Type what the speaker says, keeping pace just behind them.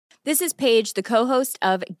This is Paige, the co-host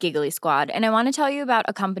of Giggly Squad, and I want to tell you about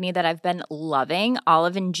a company that I've been loving,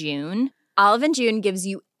 Olive & June. Olive & June gives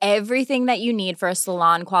you everything that you need for a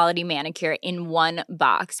salon-quality manicure in one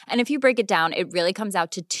box. And if you break it down, it really comes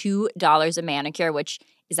out to $2 a manicure, which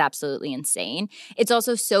is absolutely insane. It's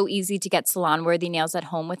also so easy to get salon-worthy nails at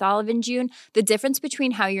home with Olive & June. The difference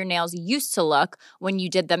between how your nails used to look when you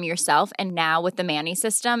did them yourself and now with the Mani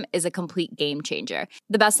system is a complete game changer.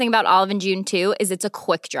 The best thing about Olive & June, too, is it's a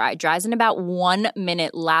quick dry. Dries in about 1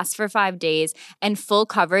 minute, lasts for 5 days, and full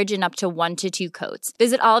coverage in up to 1 to 2 coats.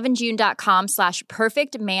 Visit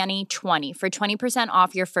oliveandjune.com/perfectmani20 for 20%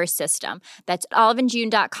 off your first system. That's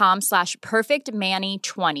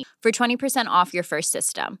oliveandjune.com/perfectmani20 for 20% off your first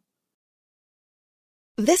system.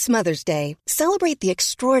 This Mother's Day, celebrate the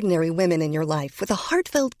extraordinary women in your life with a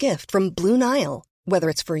heartfelt gift from Blue Nile. Whether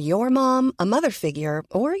it's for your mom, a mother figure,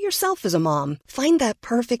 or yourself as a mom, find that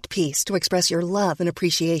perfect piece to express your love and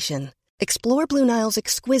appreciation. Explore Blue Nile's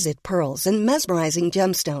exquisite pearls and mesmerizing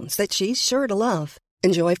gemstones that she's sure to love.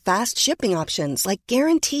 Enjoy fast shipping options like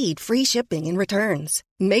guaranteed free shipping and returns.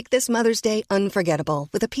 Make this Mother's Day unforgettable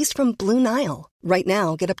with a piece from Blue Nile. Right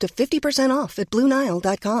now, get up to 50% off at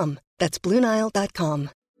BlueNile.com. That's BlueNile.com.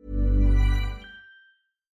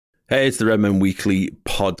 Hey, it's the Redmen Weekly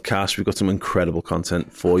podcast. We've got some incredible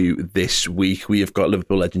content for you this week. We have got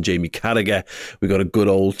Liverpool legend Jamie Carragher. We've got a good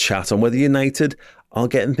old chat on whether United are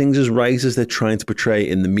getting things as right as they're trying to portray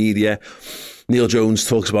in the media. Neil Jones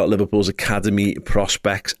talks about Liverpool's academy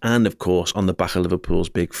prospects, and of course on the back of Liverpool's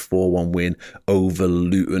big 4-1 win over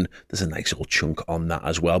Luton, there's a nice little chunk on that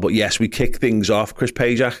as well. But yes, we kick things off. Chris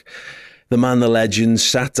Pajak, the man, the legend,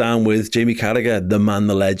 sat down with Jamie Carragher, the man,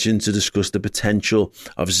 the legend, to discuss the potential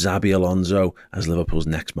of Xabi Alonso as Liverpool's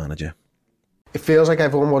next manager. It feels like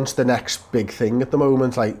everyone wants the next big thing at the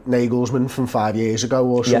moment, like Nagelsmann from 5 years ago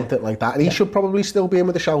or something like that. And he should probably still be in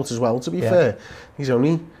with the shout as well, to be fair. He's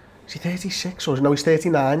only... Is he 36 or no? He's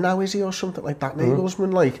 39 now, is he, or something like that?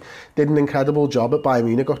 Nagelsmann did an incredible job at Bayern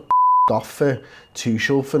Munich, got off for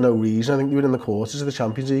Tuchel for no reason. I think they were in the quarters of the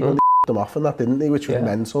Champions League and they them off and that, didn't they? Which was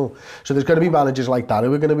mental. So there's going to be managers like that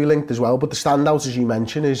who are going to be linked as well. But the standout, as you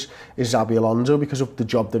mentioned, is Xabi Alonso because of the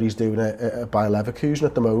job that he's doing at Bayer Leverkusen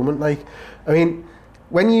at the moment. I mean,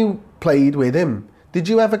 when you played with him, did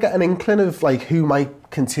you ever get an inkling of who might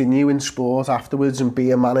continue in sport afterwards and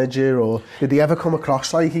be a manager, or did he ever come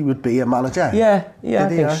across like he would be a manager? Yeah, I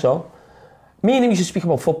think so. Me and him used to speak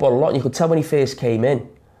about football a lot, and you could tell when he first came in.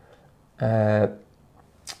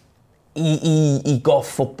 He got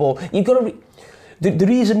football. You've got to. The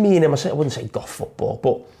reason me and him, I wouldn't say got football,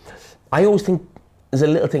 but I always think there's a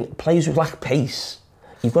little thing. Players who lack pace,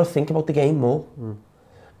 you've got to think about the game more.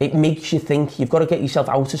 It makes you think. You've got to get yourself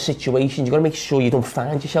out of situations. You've got to make sure you don't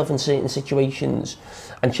find yourself in certain situations.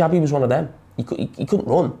 And Xabi was one of them. He couldn't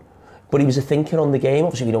run, but he was a thinker on the game.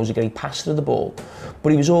 Obviously, he knows a great passer of the ball,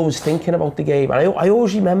 but he was always thinking about the game. And I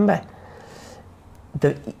always remember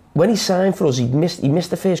that when he signed for us, he missed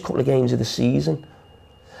the first couple of games of the season.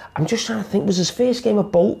 I'm just trying to think, was his first game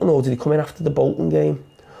at Bolton, or did he come in after the Bolton game?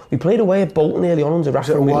 We played away at Bolton early on under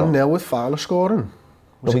Rafa. Was it 1-0 with Fowler scoring?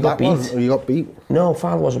 No, we got beat. Or you got beat? No,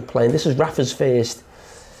 Fowler wasn't playing. This is Rafa's first.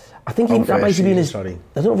 I think that might have been his... Sorry. I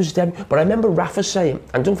don't know if it was his debut, but I remember Rafa saying,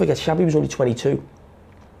 and don't forget, Xabi was only 22.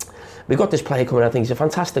 We got this player coming, I think he's a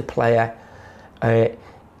fantastic player.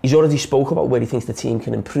 He's already spoke about where he thinks the team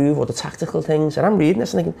can improve, or the tactical things, and I'm reading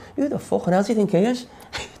this and thinking, who the fucking hell do you think he is?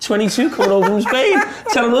 22 coming over from Spain,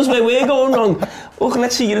 telling us where we're going wrong. Look,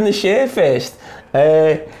 let's see you in the share first.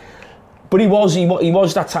 But he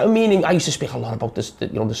was that type. Meaning, I used to speak a lot about this,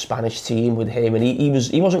 the Spanish team with him, and he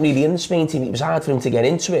wasn't really in the Spain team. It was hard for him to get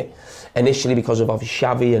into it initially because of obviously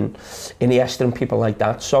Xavi and Iniesta and people like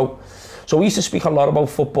that. So we used to speak a lot about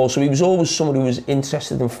football. So he was always someone who was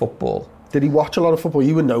interested in football. Did he watch a lot of football?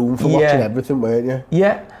 You were known for watching everything, weren't you?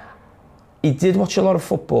 Yeah, he did watch a lot of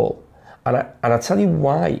football, and I'll tell you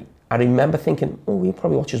why. I remember thinking, he'll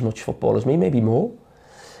probably watch as much football as me, maybe more.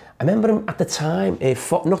 I remember him at the time,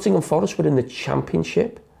 Nottingham Forest were in the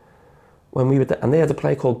Championship when we were there, and they had a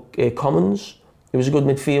player called Commons. He was a good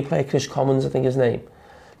midfield player, Chris Commons, I think his name.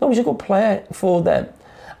 No, he was a good player for them.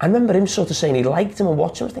 I remember him sort of saying he liked him and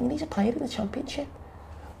watching him. I was thinking, he's a player in the Championship.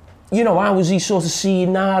 How was he sort of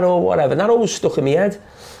seeing that or whatever? And that always stuck in my head.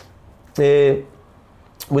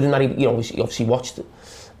 Within that, he obviously watched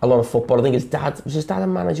a lot of football. I think his dad a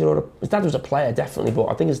manager, his dad was a player, definitely, but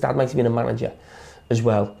I think his dad might have been a manager as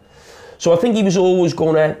well. So I think he was always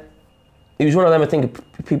he was one of them I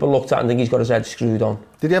think people looked at and think he's got his head screwed on.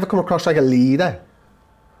 Did he ever come across like a leader?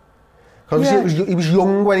 Because he was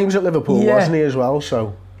young when he was at Liverpool, wasn't he, as well?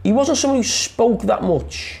 So he wasn't someone who spoke that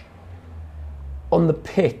much. on the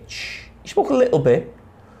pitch, he spoke a little bit,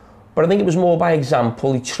 but I think it was more by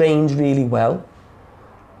example. He trained really well.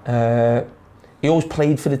 He always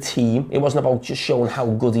played for the team. It wasn't about just showing how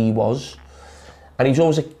good he was. And he was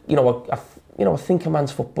always a thinker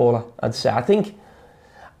man's footballer, I'd say. I think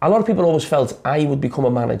a lot of people always felt I would become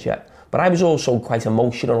a manager, but I was also quite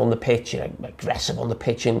emotional on the pitch, aggressive on the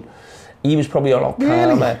pitch, and he was probably a lot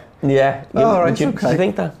calmer. Really? Yeah. Right, do you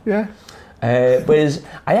think that? Yeah. Whereas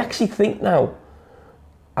I actually think now,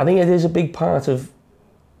 I think it is a big part of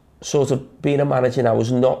sort of being a manager now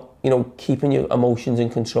is not, keeping your emotions in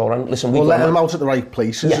control. And listen, letting them out at the right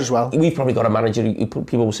places as well. We've probably got a manager who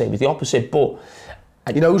people will say was the opposite, but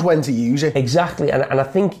he knows when to use it. Exactly, and I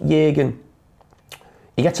think Jürgen,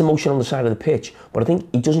 he gets emotional on the side of the pitch, but I think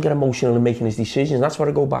he doesn't get emotional in making his decisions. And that's where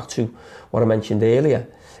I go back to what I mentioned earlier,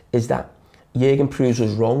 is that Jürgen proves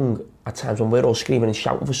us wrong at times when we're all screaming and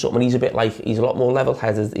shouting for something. He's a lot more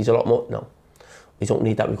level-headed, no, we don't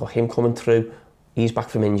need that. We've got him coming through. He's back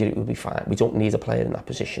from injury, we'll be fine. We don't need a player in that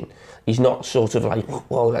position. He's not sort of like,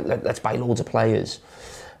 well, let's buy loads of players.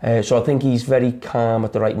 So I think he's very calm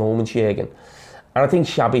at the right moments, Jürgen. And I think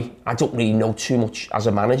Xabi, I don't really know too much as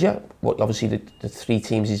a manager. Obviously, the three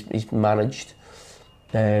teams he's managed.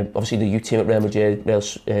 Obviously, the youth team at Real Madrid, the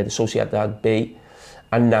Sociedad B,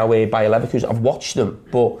 and now Bayer Leverkusen. I've watched them,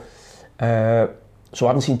 but so I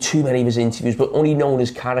haven't seen too many of his interviews, but only knowing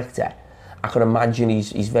his character, I can imagine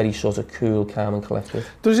he's very sort of cool, calm and collected.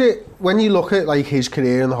 Does it, when you look at like his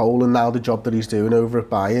career in the whole and now the job that he's doing over at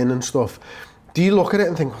Bayern and stuff, do you look at it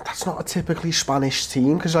and think, that's not a typically Spanish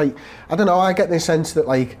team? Because I don't know, I get the sense that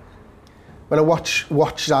like, when I watch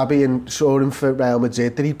Xabi and saw him for Real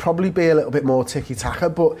Madrid, that he'd probably be a little bit more tiki-taka,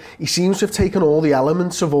 but he seems to have taken all the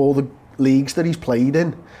elements of all the leagues that he's played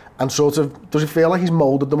in and sort of, does it feel like he's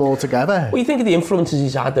moulded them all together? Well, you think of the influences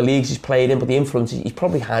he's had, the leagues he's played in, but the influences he's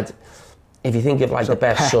probably had, if you think of like the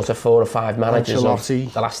best Pep, sort of 4 or 5 managers of the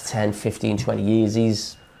last 10, 15, 20 years,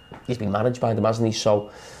 he's been managed by them, hasn't he?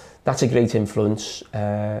 So that's a great influence.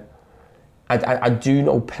 I do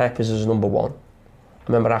know Pep is his number one. I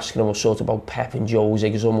remember asking him sort of about Pep and Jose,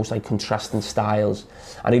 because almost like contrasting styles.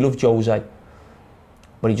 And he loved Jose.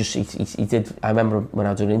 But he did, I remember when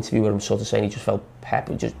I did an interview with him sort of saying he just felt Pep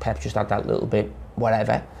just had that little bit,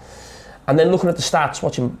 whatever. And then looking at the stats,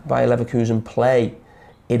 watching Bayer Leverkusen play,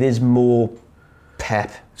 it is more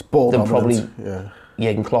Pep than probably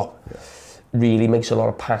Jürgen Klopp. Yeah. Really makes a lot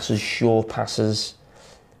of passes, short passes.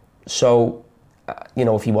 So,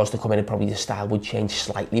 if he was to come in, probably the style would change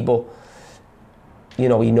slightly, but, he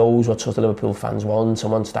knows what sort of Liverpool fans want,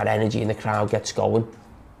 and once that energy in the crowd gets going,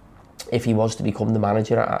 if he was to become the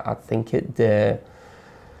manager, I think it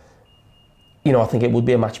would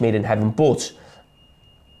be a match made in heaven, but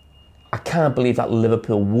I can't believe that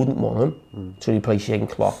Liverpool wouldn't want him to replace Jürgen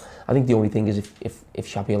Klopp. I think the only thing is if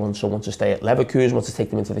Xabi Alonso wants to stay at Leverkusen, wants to take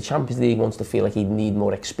them into the Champions League, wants to feel like he'd need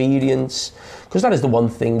more experience, because that is the one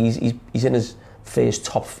thing, he's in his first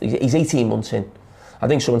he's 18 months in. I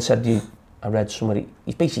think someone said, I read somewhere,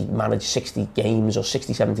 he's basically managed 60 games or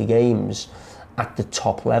 60, 70 games at the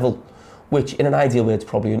top level, which in an ideal way is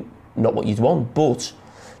probably not what you'd want, but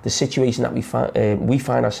the situation that we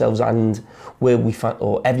find ourselves and where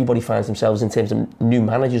everybody finds themselves in terms of new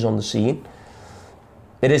managers on the scene,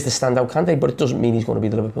 it is the standout candidate, but it doesn't mean he's going to be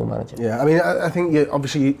the Liverpool manager. Yeah, I mean, I think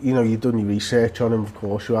obviously, you've done your research on him, of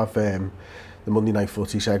course, you have the Monday Night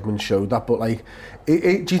Footy segment showed that, but like,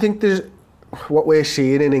 do you think there's, what we're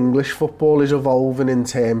seeing in English football is evolving in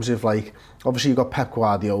terms of like, obviously you've got Pep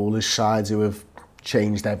Guardiola's sides who have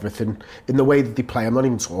changed everything in the way that they play. I'm not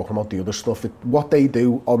even talking about the other stuff. What they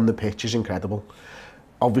do on the pitch is incredible.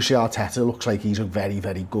 Obviously Arteta looks like he's a very,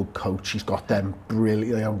 very good coach. He's got them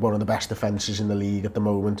brilliant, one of the best defences in the league at the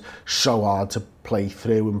moment. So hard to play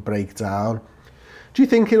through and break down. Do you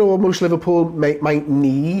think almost Liverpool might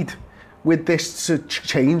need, with this to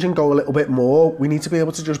change and go a little bit more, we need to be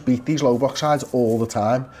able to just beat these low block sides all the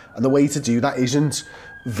time? And the way to do that isn't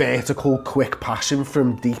vertical, quick passing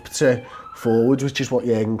from deep to forwards, which is what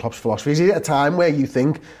Jürgen Klopp's philosophy is. Is it a time where you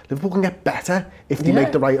think Liverpool can get better if they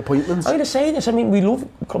make the right appointments? I'm going to say this, I mean, we don't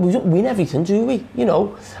win everything, do we?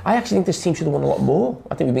 I actually think this team should have won a lot more.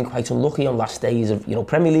 I think we've been quite unlucky on last days of,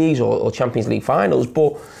 Premier Leagues or Champions League finals,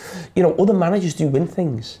 but, other managers do win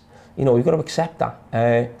things. We've got to accept that.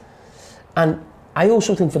 And I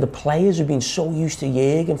also think for the players who've been so used to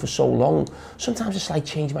Jürgen for so long, sometimes a slight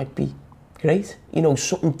change might be great,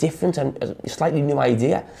 something different and a slightly new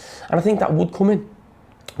idea. And I think that would come in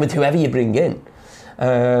with whoever you bring in.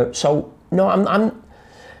 I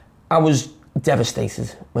was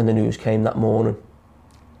devastated when the news came that morning.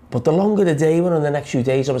 But the longer the day went on, the next few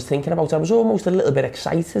days I was thinking about it, I was almost a little bit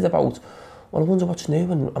excited about well, I wonder what's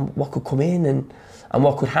new and what could come in and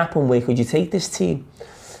what could happen, where could you take this team,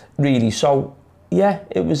 really. So, yeah,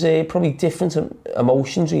 it was probably different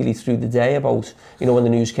emotions, really, through the day about, when the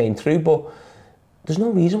news came through, but there's no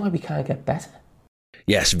reason why we can't get better.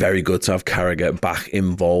 Yes, very good to have Carragher back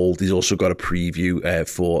involved. He's also got a preview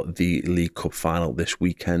for the League Cup final this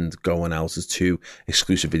weekend going out. There's 2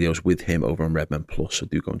 exclusive videos with him over on Redmen Plus, so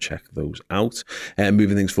do go and check those out.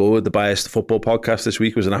 Moving things forward, the Biased Football podcast this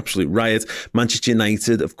week was an absolute riot. Manchester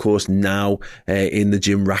United, of course, now in the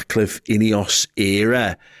Jim Ratcliffe Ineos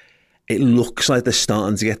era. It looks like they're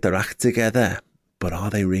starting to get their act together, but are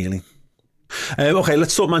they really? Okay,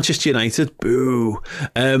 let's talk Manchester United. Boo.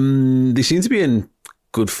 They seem to be in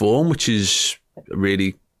good form, which is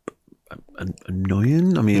really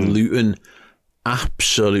annoying. I mean, Luton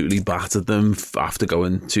absolutely battered them after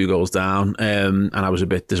going 2 goals down, and I was a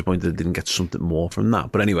bit disappointed they didn't get something more from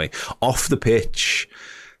that. But anyway, off the pitch,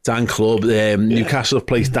 Dan Club, Newcastle have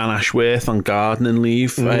placed Dan Ashworth on gardening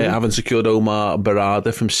leave, having secured Omar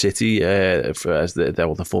Barada from City as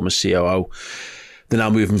the former COO. They're now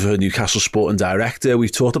moving for Newcastle sporting director.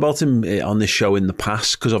 We've talked about him on this show in the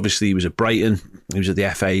past because obviously he was at Brighton. He was at the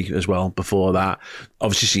FA as well before that.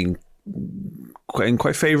 Obviously seen in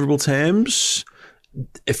quite favourable terms.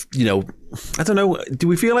 If, I don't know, do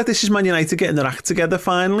we feel like this is Man United getting their act together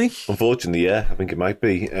finally? Unfortunately, yeah, I think it might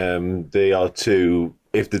be. They are 2...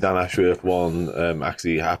 If the Dan Ashworth one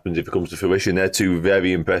actually happens, if it comes to fruition, they're 2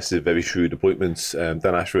 very impressive, very shrewd appointments. Dan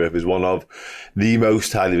Ashworth is one of the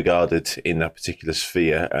most highly regarded in that particular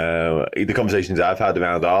sphere. The conversations I've had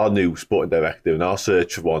around our new sporting director and our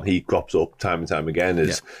search for one, he crops up time and time again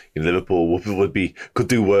as Liverpool could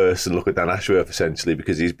do worse and look at Dan Ashworth essentially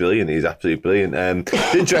because he's brilliant. He's absolutely brilliant.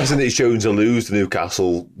 It's interesting that he's chosen to leave the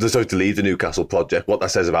Newcastle project. What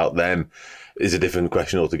that says about them is a different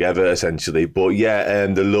question altogether, essentially. But yeah,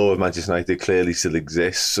 the law of Manchester United clearly still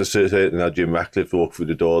exists. So certainly now Jim Ratcliffe walked through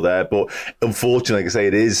the door there. But unfortunately, like I say,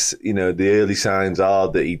 it is, the early signs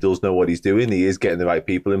are that he does know what he's doing. He is getting the right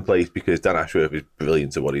people in place because Dan Ashworth is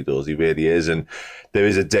brilliant at what he does. He really is. And there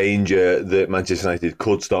is a danger that Manchester United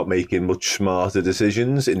could start making much smarter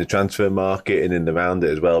decisions in the transfer market and in the round it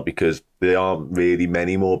as well, because there aren't really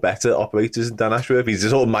many more better operators than Dan Ashworth. He's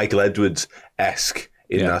sort of Michael Edwards-esque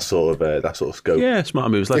in that sort of scope. Yeah,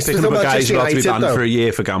 smart moves. Like picking up a guy who's about to be banned for a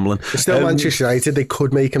year for gambling. It's still Manchester United. They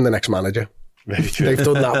could make him the next manager. Very true. They've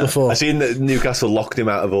done that before. I seen that Newcastle locked him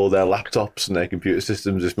out of all their laptops and their computer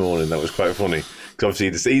systems this morning. That was quite funny. Because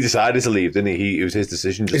obviously he decided to leave, didn't he? It was his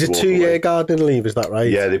decision. Is it 2-year gardening leave? Is that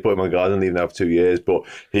right? Yeah, they put him on gardening leave now for 2 years. But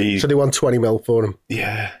so they want 20 mil for him.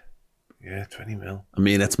 Yeah. Yeah, 20 mil. I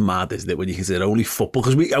mean, it's mad, isn't it, when you consider only football?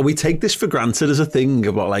 Because we take this for granted as a thing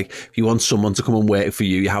about, like, if you want someone to come and work for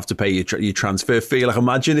you, you have to pay your transfer fee. Like,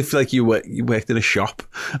 imagine if, like, you worked in a shop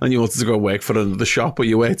and you wanted to go work for another shop, or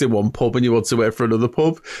you worked in one pub and you want to work for another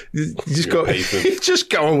pub. You just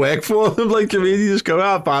go and work for them. Like, I mean, you just go,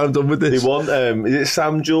 fine, I'm done with this. They want, is it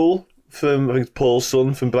Sam Jewell? From, I think it's Paul's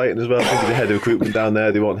son from Brighton as well. I think he's the head of recruitment down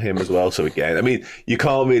there. They want him as well. So again, I mean, you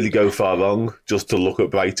can't really go far wrong just to look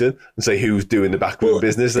at Brighton and say who's doing the backroom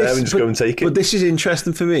business there and just go and take it. But this is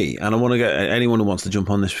interesting for me, and I want to get anyone who wants to jump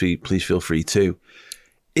on this feed, please feel free to.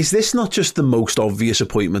 Is this not just the most obvious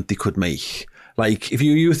appointment they could make? Like, if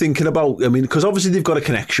you were thinking about, I mean, because obviously they've got a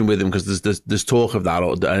connection with him, because there's talk of that,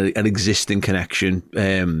 or an existing connection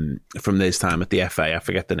from this time at the FA. I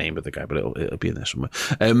forget the name of the guy, but it'll be in there somewhere.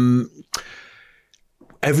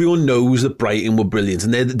 Everyone knows that Brighton were brilliant,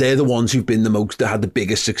 and they're the ones who've been that had the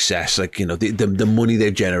biggest success. Like, the money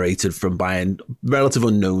they've generated from buying relative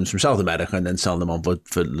unknowns from South America and then selling them on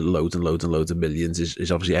for loads and loads and loads of millions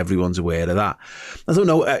is obviously everyone's aware of that. I don't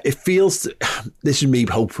know. It feels, this is me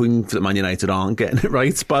hoping that Man United aren't getting it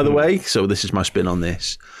right, by the way. So this is my spin on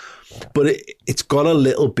this, but it's got a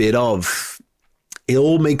little bit of. It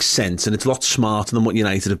all makes sense, and it's a lot smarter than what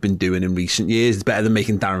United have been doing in recent years. It's better than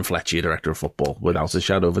making Darren Fletcher your director of football, without a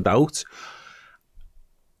shadow of a doubt.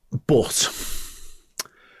 But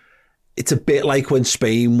it's a bit like when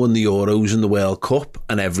Spain won the Euros and the World Cup,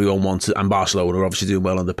 and everyone wanted, and Barcelona were obviously doing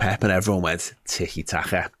well under Pep, and everyone went,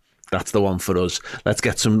 tiki-taka. That's the one for us. Let's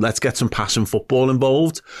get some passing football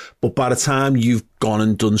involved. But by the time you've gone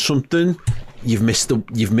and done something, you've missed the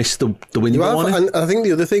window on it. And I think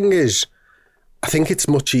the other thing is, I think it's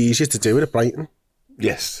much easier to do it at Brighton.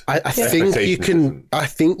 Yes, I think you can. I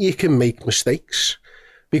think you can make mistakes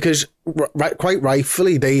because, quite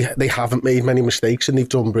rightfully, they haven't made many mistakes and they've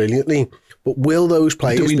done brilliantly. But will those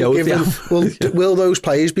players be given? Will those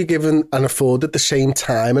players be given and afforded the same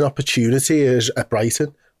time and opportunity as at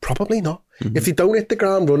Brighton? Probably not. If you don't hit the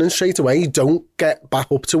ground running straight away, you don't get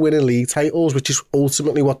back up to winning league titles, which is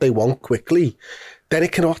ultimately what they want quickly, then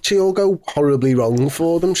it can actually all go horribly wrong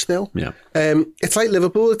for them still. Yeah. It's like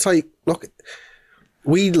Liverpool. It's like, look,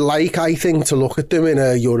 we like, I think, to look at them in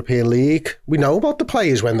a European league. We know about the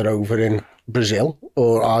players when they're over in Brazil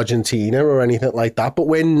or Argentina or anything like that, but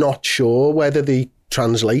we're not sure whether they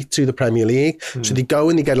translate to the Premier League. So they go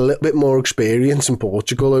and they get a little bit more experience in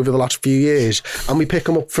Portugal over the last few years, and we pick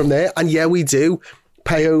them up from there. And yeah, we do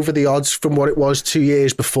pay over the odds from what it was 2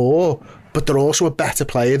 years before, but they're also a better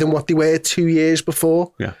player than what they were 2 years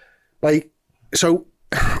before. Yeah. Like, so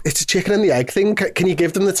it's a chicken and the egg thing. Can you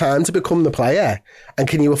give them the time to become the player, and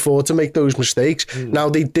can you afford to make those mistakes? Now,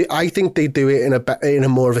 they do, I think they do it in a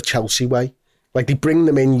more of a Chelsea way. Like, they bring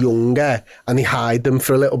them in younger and they hide them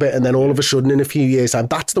for a little bit, and then all of a sudden in a few years' time,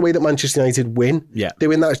 that's the way that Manchester United win. Yeah.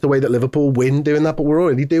 Doing that is the way that Liverpool win doing that, but we're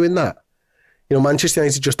already doing that. You know, Manchester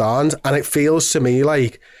United just aren't, and it feels to me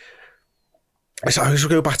like, I always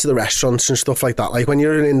go back to the restaurants and stuff like that. Like, when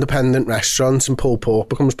you're in an independent restaurant and pulled pork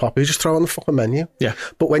becomes popular, you just throw on the fucking menu. Yeah.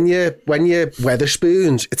 But when you're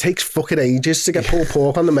Wetherspoons, it takes fucking ages to get pulled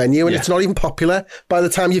pork on the menu, and it's not even popular by the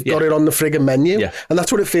time you've got it on the friggin' menu. Yeah. And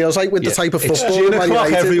that's what it feels like with the type of football. It's 10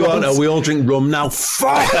 o'clock, everyone, and we all drink rum now.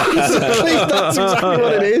 Fuck! That's exactly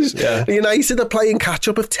what it is. Yeah. United are playing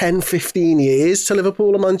catch-up of 10, 15 years to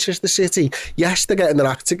Liverpool and Manchester City. Yes, they're getting their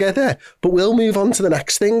act together, but we'll move on to the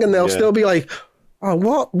next thing, and they'll still be like, oh,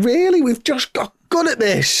 what? Really? We've just got good at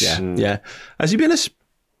this. Yeah. Has he been a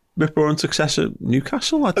rip-roaring success at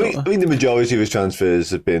Newcastle? I mean, the majority of his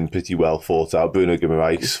transfers have been pretty well thought out. Bruno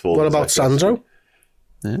Guimaraes. What about Sandro?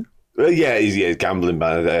 Yeah. Yeah, he's gambling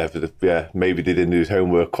man. Maybe they didn't do his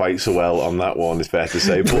homework quite so well on that one, it's fair to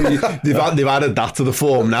say. But they've added that to the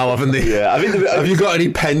form now, haven't they? Yeah, I think. Have you got any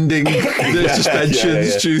pending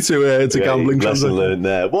suspensions due to gambling? Lesson learned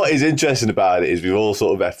there. What is interesting about it is we've all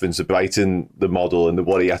sort of referenced the Brighton, the model, and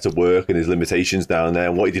what he had to work and his limitations down there,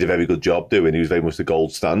 and what he did a very good job doing. He was very much the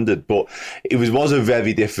gold standard, but it was a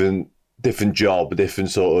very different job, a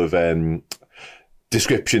different sort of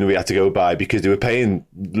description we had to go by, because they were paying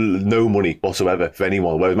no money whatsoever for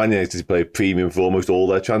anyone, whereas Man United play premium for almost all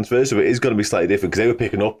their transfers, so it is going to be slightly different, because they were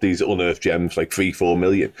picking up these unearthed gems like 3-4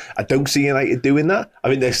 million. I don't see United doing that. I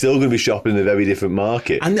think they're still going to be shopping in a very different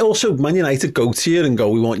market. And also, Man United go to you and go,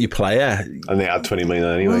 we want your player, and they add 20 million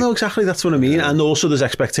anyway. Well, no, exactly, that's what I mean. And also there's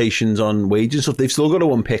expectations on wages, so they've still got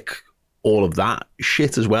to unpick all of that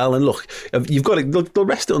shit as well. And look, you've got to, they'll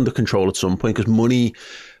rest it under control at some point, because money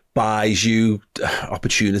buys you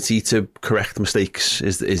opportunity to correct mistakes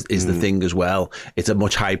is the thing as well. It's a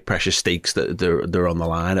much high pressure stakes that they're on the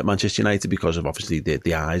line at Manchester United, because of obviously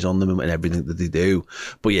the eyes on them and everything that they do.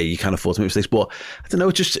 But yeah, you can't afford to make mistakes. But I don't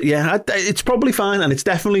know, it's probably fine, and it's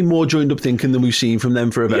definitely more joined up thinking than we've seen from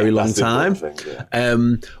them for a very long time.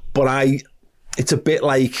 But it's a bit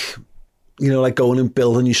like, you know, like going and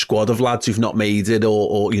building your squad of lads who've not made it,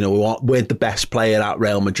 or you know, weren't the best player at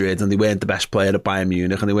Real Madrid, and they weren't the best player at Bayern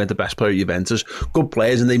Munich, and they weren't the best player at Juventus. Good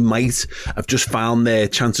players, and they might have just found their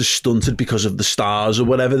chances stunted because of the stars or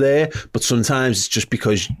whatever there. But sometimes it's just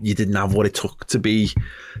because you didn't have what it took to be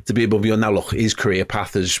above you. And now look, his career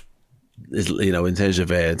path is you know, in terms of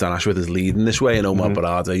Dan Ashworth is leading this way, and Omar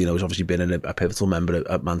Barada, you know, has obviously been a pivotal member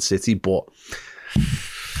at Man City. But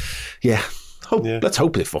let's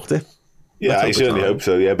hope they fucked it. Yeah, I certainly hope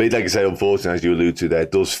so, yeah. But like I say, unfortunately, as you allude to there,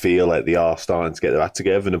 it does feel like they are starting to get their act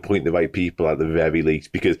together and appoint the right people at the very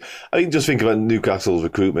least. Because I think, just think about Newcastle's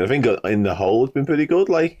recruitment, I think in the whole it's been pretty good.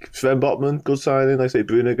 Like Sven Botman, good signing. Like I say,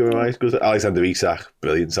 Bruno Guimaraes, good. Alexander Isak,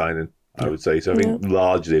 brilliant signing, I would say. So I think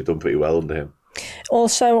largely they've done pretty well under him.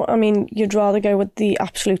 Also, I mean, you'd rather go with the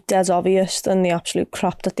absolute dead obvious than the absolute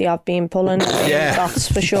crap that they have been pulling. That's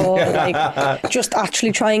for sure. Like, just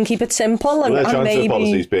actually try and keep it simple. And, their and transfer maybe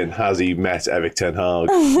policy's been, has he met Eric Ten Hag?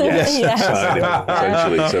 Yes. Sign him,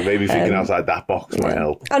 essentially. So maybe thinking outside that box might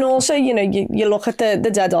help. And also, you know, you look at the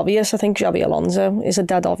dead obvious. I think Xabi Alonso is a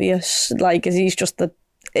dead obvious. Like, he's just the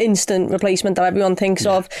instant replacement that everyone thinks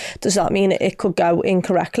of. Does that mean it could go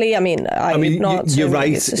incorrectly? I mean, you're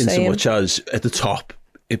right in so much as at the top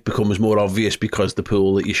it becomes more obvious because the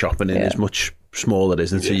pool that you're shopping in is much smaller,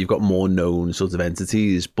 isn't it? So you've got more known sort of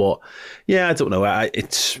entities. But yeah, I don't know.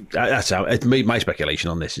 My speculation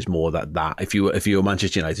on this is more that if you were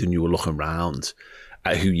Manchester United and you were looking around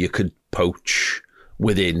at who you could poach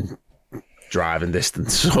within driving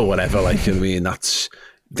distance or whatever, like, you know what I mean,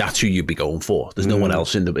 that's who you'd be going for. There's no one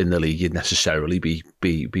else in the league you'd necessarily be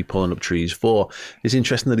pulling up trees for. It's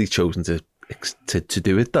interesting that he's chosen to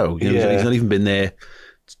do it though. You know, he's not even been there.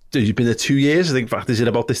 He's been there 2 years. I think, in fact, is it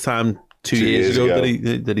about this time 2 years ago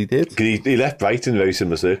that he did. He left Brighton in very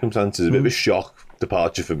similar circumstances. A bit of a shock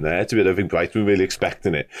departure from there. To be, I don't think Brighton were really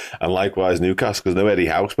expecting it. And likewise Newcastle, because Eddie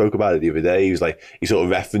Howe spoke about it the other day. He was like, he sort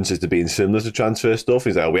of references to being similar to transfer stuff.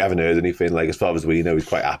 He's like, we haven't heard anything. Like, as far as we know, he's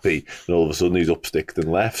quite happy. And all of a sudden he's upsticked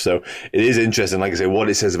and left. So it is interesting. Like I say, what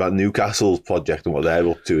it says about Newcastle's project and what they're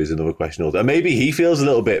up to is another question. And maybe he feels a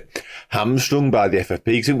little bit hamstrung by the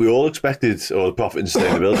FFP. I think we all expected, or the profit and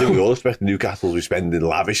sustainability, we all expected Newcastle to be spending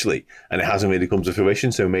lavishly, and it hasn't really come to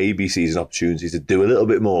fruition. So maybe he sees an opportunity to do a little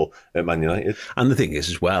bit more at Man United. And the thing is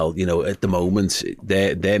as well, you know, at the moment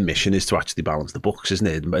their mission is to actually balance the books, isn't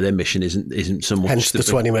it? Their mission isn't so much hence the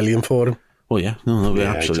 20 million for him. Well, yeah,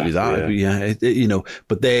 absolutely exactly, that. Yeah.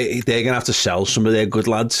 But they're going to have to sell some of their good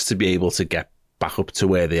lads to be able to get back up to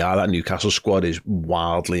where they are. That Newcastle squad is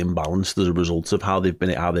wildly imbalanced as a result of how they've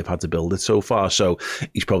had to build it so far. So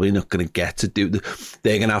he's probably not going to get to do.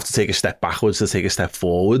 They're going to have to take a step backwards to take a step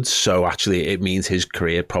forwards. So actually, it means his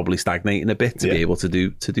career probably stagnating a bit to be able to do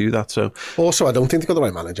that. So also, I don't think they've got the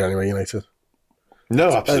right manager anyway, United.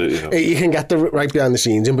 No, absolutely not. You can get the right behind the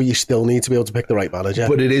scenes in, but you still need to be able to pick the right manager.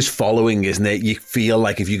 But it is following, isn't it? You feel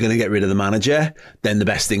like if you're going to get rid of the manager, then the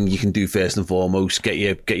best thing you can do first and foremost, get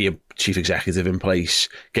your chief executive in place,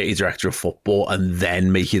 get your director of football, and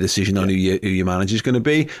then make your decision on who your manager is going to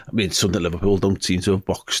be. I mean, it's something that Liverpool don't seem to have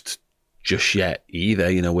boxed just yet either.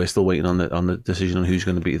 You know, we're still waiting on the decision on who's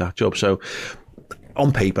going to be that job. So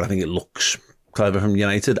on paper, I think it looks clever from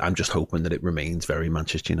United. I'm just hoping that it remains very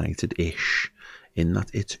Manchester United-ish, in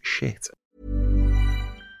that it's shit.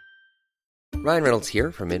 Ryan Reynolds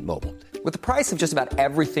here from Mint Mobile. With the price of just about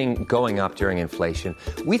everything going up during inflation,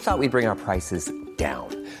 we thought we'd bring our prices down.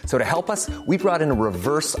 So to help us, we brought in a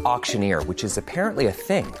reverse auctioneer, which is apparently a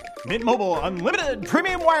thing. Mint Mobile Unlimited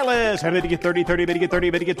Premium Wireless. How to get 30, 30, how to get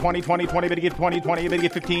 30, how to get 20, 20, 20, how to get 20, 20, how to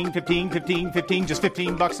get 15, 15, 15, 15, just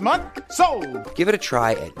 $15 a month? Sold! Give it a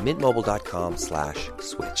try at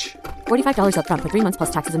mintmobile.com/switch. $45 up front for 3 months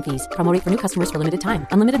plus taxes and fees. Promo rate for new customers for limited time.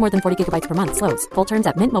 Unlimited more than 40 gigabytes per month. Slows full terms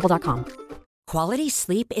at mintmobile.com. Quality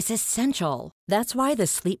sleep is essential. That's why the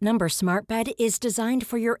Sleep Number Smart Bed is designed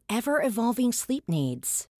for your ever-evolving sleep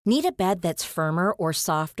needs. Need a bed that's firmer or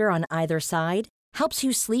softer on either side? Helps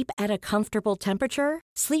you sleep at a comfortable temperature?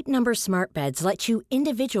 Sleep Number Smart Beds let you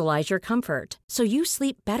individualize your comfort, so you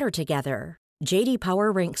sleep better together. J.D.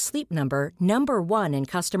 Power ranks Sleep Number #1 in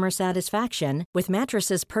customer satisfaction with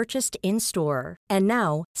mattresses purchased in-store. And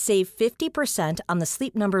now, save 50% on the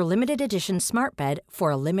Sleep Number Limited Edition Smart Bed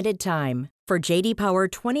for a limited time. For J.D. Power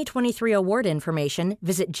 2023 award information,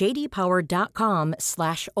 visit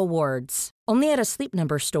jdpower.com/awards. Only at a Sleep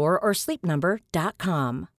Number store or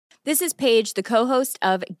sleepnumber.com. This is Paige, the co-host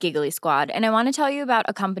of Giggly Squad, and I want to tell you about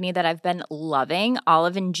a company that I've been loving,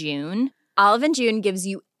 Olive & June. Olive & June gives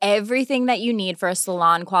you everything that you need for a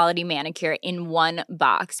salon-quality manicure in one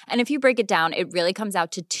box. And if you break it down, it really comes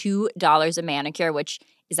out to $2 a manicure, which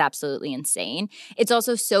is absolutely insane. It's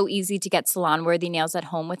also so easy to get salon-worthy nails at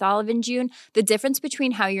home with Olive & June. The difference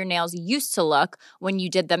between how your nails used to look when you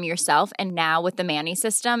did them yourself and now with the Mani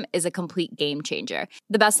system is a complete game changer.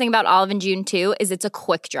 The best thing about Olive & June, too, is it's a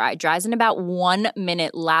quick dry. Dries in about 1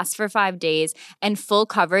 minute, lasts for 5 days, and full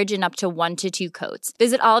coverage in up to 1 to 2 coats.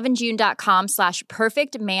 Visit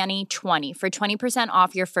oliveandjune.com/perfectmani20 for 20%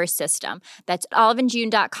 off your first system. That's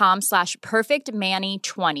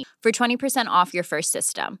oliveandjune.com/perfectmani20 for 20% off your first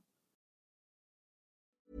system.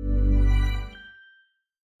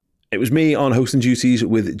 It was me on hosting duties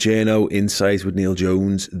with JNO Insight with Neil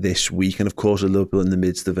Jones this week. And of course, Liverpool in the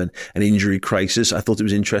midst of an injury crisis. I thought it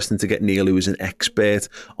was interesting to get Neil, who is an expert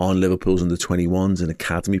on Liverpool's under-21s and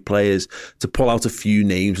academy players, to pull out a few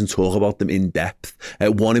names and talk about them in depth.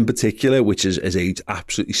 One in particular, which has aged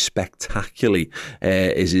absolutely spectacularly,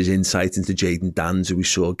 is his insight into Jayden Danns, who we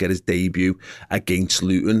saw get his debut against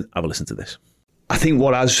Luton. Have a listen to this. I think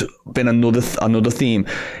what has been another theme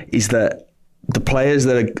is that the players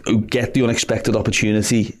who get the unexpected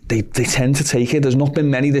opportunity, they tend to take it. There's not been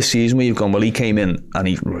many this season where you've gone, well, he came in and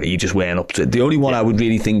he just went up to it. The only one I would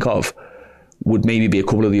really think of would maybe be a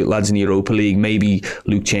couple of the lads in the Europa League, maybe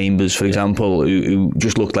Luke Chambers, for example, who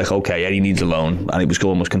just looked like, okay, yeah, he needs a loan, and it was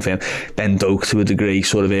almost confirmed. Ben Doak, to a degree,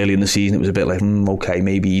 sort of early in the season, it was a bit like, okay,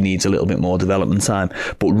 maybe he needs a little bit more development time.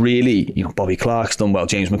 But really, you know, Bobby Clark's done well,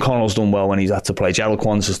 James McConnell's done well when he's had to play, Gerald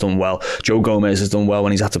Quansah's has done well, Joe Gomez has done well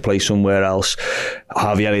when he's had to play somewhere else,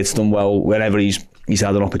 Harvey Elliott's done well wherever he's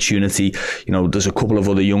had an opportunity. You know, there's a couple of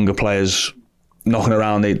other younger players knocking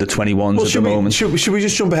around the 21s at the moment. Should we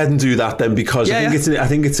just jump ahead and do that then? Because I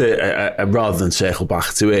think it's a rather than circle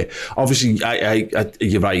back to it. Obviously,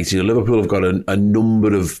 you're right. Liverpool have got a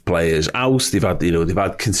number of players out. They've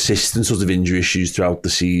had consistent sort of injury issues throughout the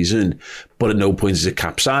season, but at no point has it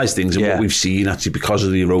capsized things. And what we've seen, actually, because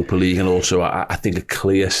of the Europa League, and also I think a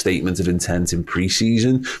clear statement of intent in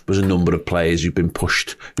pre-season, was a number of players who've been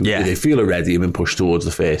pushed. They feel already have been pushed towards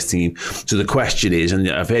the first team. So the question is, and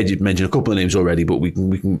I've heard you mention a couple of names already, but we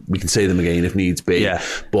can say them again if needs be. Yeah.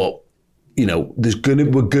 But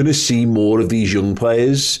we're gonna see more of these young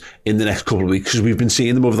players in the next couple of weeks, because we've been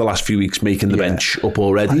seeing them over the last few weeks making the bench up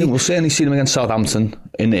already. I think we'll certainly see them against Southampton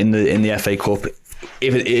in the FA Cup,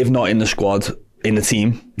 if not in the squad, in the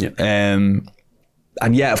team. Yeah. And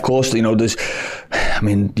of course, you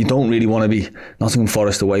don't really want to be Nottingham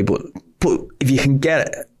Forest away, but if you can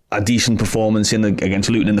get a decent performance against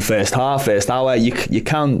Luton in the first hour, you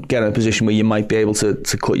can get in a position where you might be able to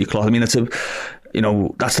cut your cloth. I mean, that's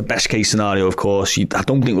the best case scenario, of course. I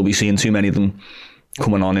don't think we'll be seeing too many of them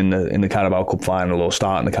coming on in the Carabao Cup final or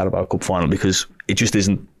starting the Carabao Cup final, because it just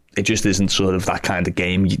isn't sort of that kind of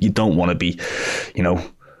game. You don't want to be,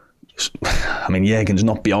 Jurgen's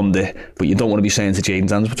not beyond it, but you don't want to be saying to Jadon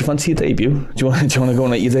Sands, "But do you fancy your debut? Do you want to go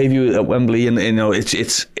and make your debut at Wembley?" And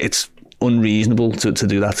it's unreasonable to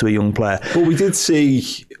do that to a young player. But we did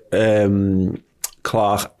see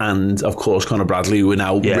Clark and, of course, Conor Bradley, who are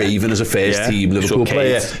now raving as a first team Liverpool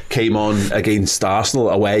player, came on against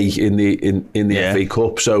Arsenal away in the FA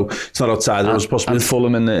Cup. So it's not outside of us possibly. And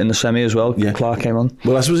Fulham in the semi as well. Yeah. Clark came on.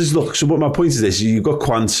 Well, I suppose so what my point is this: you've got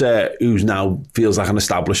Quansah, who's now feels like an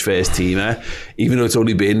established first teamer, even though it's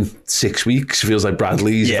only been 6 weeks. It feels like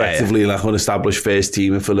Bradley's effectively like an established first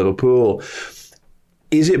teamer for Liverpool.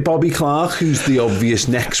 Is it Bobby Clark who's the obvious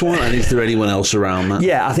next one, and is there anyone else around that?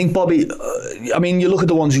 Yeah, I think Bobby, you look at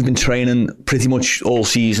the ones who've been training pretty much all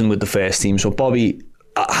season with the first team. So Bobby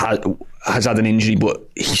has had an injury, but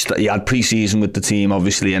he had pre-season with the team,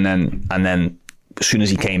 obviously, and then as soon as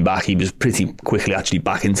he came back, he was pretty quickly actually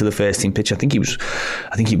back into the first team pitch. I think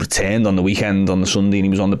he returned on the weekend, on the Sunday, and he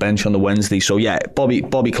was on the bench on the Wednesday. So yeah,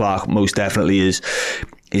 Bobby Clark most definitely is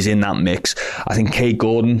in that mix. I think Kate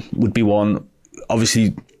Gordon would be one.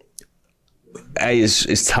 Obviously,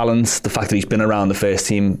 his talent, the fact that he's been around the first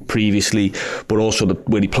team previously, but also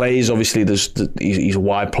where he plays. Obviously, he's a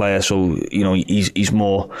wide player, so he's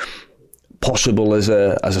more possible as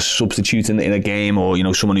a substitute in a game,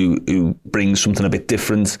 or someone who brings something a bit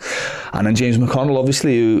different. And then James McConnell,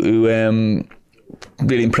 obviously, who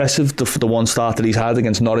really impressive the one start that he's had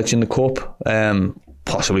against Norwich in the cup.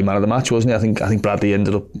 Possibly man of the match, wasn't he? I think Bradley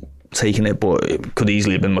ended up taking it, but it could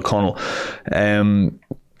easily have been McConnell.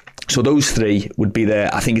 So those three would be there.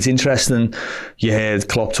 I think it's interesting. You heard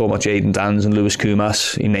Klopp talk about Jadon Sands and Lewis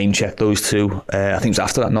Kumas. He name-checked those two. I think it was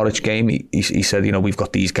after that Norwich game. He said, we've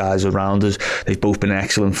got these guys around us. They've both been in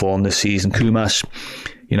excellent form this season. Kumas,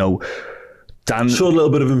 Dan saw a little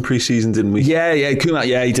bit of him pre-season, didn't we? Yeah, Kumas,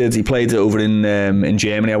 he did. He played over in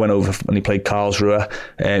Germany. I went over and he played Karlsruhe.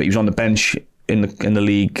 He was on the bench in the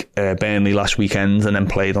league, Burnley last weekend, and then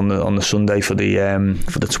played on the Sunday for the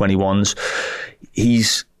 21s.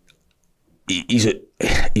 He's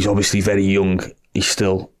obviously very young. He's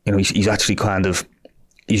still, he's actually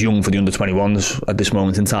he's young for the under 21s at this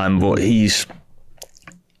moment in time, but he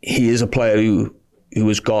is a player who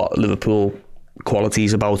has got Liverpool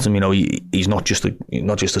qualities about him. He's not just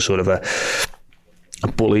a sort of a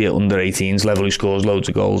bully at under 18s level who scores loads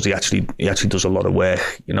of goals. He actually does a lot of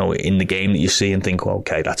work, in the game that you see and think, well,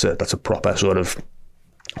 okay, that's a proper sort of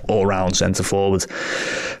all-round centre forward.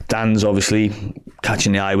 Dan's obviously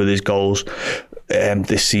catching the eye with his goals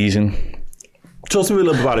this season. Talk to me a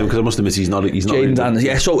little bit about him, because I must admit he's not Jadon Sands.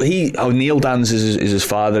 Yeah, so Neil Dan's is his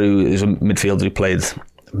father, who is a midfielder who played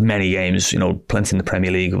many games, plenty in the Premier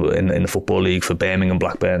League, in the Football League for Birmingham,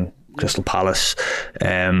 Blackburn, Crystal Palace.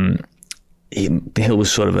 Neil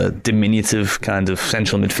was sort of a diminutive kind of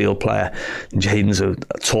central midfield player. Jadon's a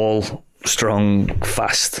tall, strong,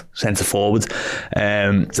 fast centre forward. Is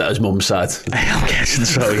that his mum's side? I'm guessing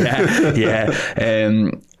so. Yeah.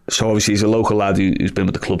 So obviously he's a local lad who's been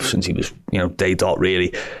with the club since he was day dot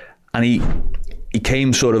really, and he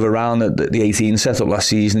came sort of around the 18 setup last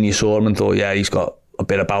season. And you saw him and thought, yeah, he's got a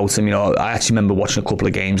bit about him. I actually remember watching a couple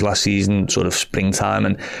of games last season, sort of springtime,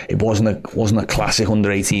 and it wasn't a classic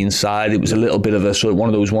under 18 side. It was a little bit of a sort of one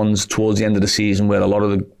of those ones towards the end of the season where a lot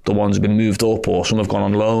of the ones have been moved up, or some have gone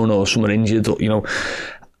on loan, or some are injured,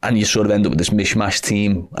 and you sort of end up with this mishmash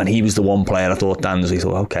team. And he was the one player I thought, he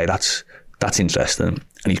thought, okay, that's interesting.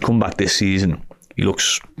 And he's come back this season. He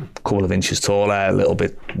looks a couple of inches taller, a little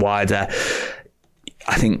bit wider.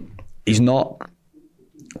 I think he's not...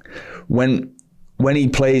 When he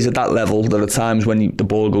plays at that level, there are times when the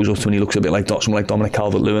ball goes up to him and he looks a bit like someone like Dominic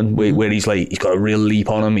Calvert-Lewin, where he's got a real leap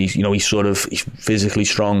on him. He's physically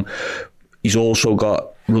strong. He's also got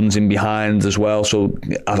runs in behind as well. So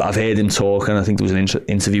I've heard him talk, and I think there was an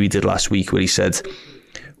interview he did last week where he said,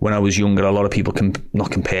 when I was younger, a lot of people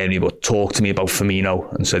not compare me, but talk to me about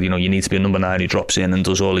Firmino and said, you need to be a number 9 who drops in and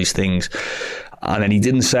does all these things. And then he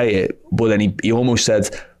didn't say it, but then he almost said,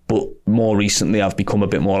 but more recently I've become a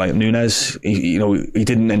bit more like Nunes. He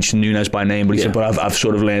didn't mention Nunes by name, but he said, but I've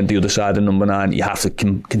sort of learned the other side of number 9. You have to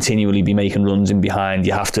continually be making runs in behind.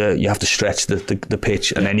 You have to stretch the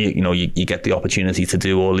pitch, and then you get the opportunity to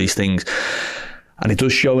do all these things. And it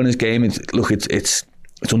does show in his game. It's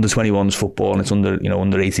under 21s football, and it's under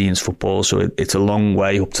 18s football, so it's a long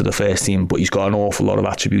way up to the first team. But he's got an awful lot of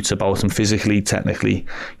attributes about him, physically, technically.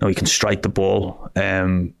 He can strike the ball.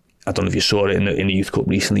 I don't know if you saw it in the Youth Cup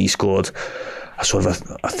recently. He scored a sort of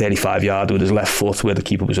a 35-yarder with his left foot where the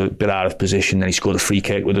keeper was a bit out of position. Then he scored a free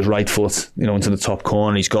kick with his right foot, into the top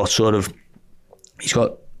corner. He's got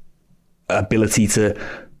ability to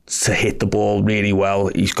hit the ball really well.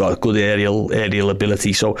 He's got a good aerial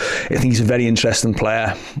ability. So I think he's a very interesting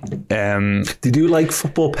player. They do like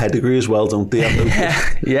football pedigree as well, don't they?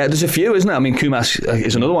 Yeah, there's a few, isn't it? I mean, Kumas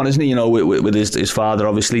is another one, isn't he? With his father,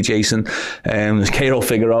 obviously, Jason. There's Keiro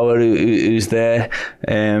Figueroa who's there.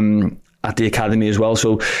 At the academy as well.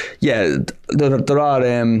 So yeah, there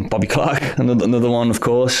are Bobby Clark, another one, of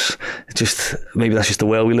course. Maybe that's just the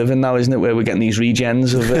world we live in now, isn't it? Where we're getting these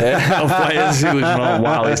regens of players who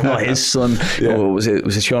wow, it's not his son. Yeah. Or was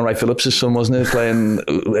it Sean Wright-Phillips' son, wasn't it, playing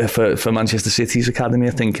for Manchester City's academy,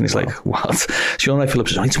 I think? And it's like, what? Sean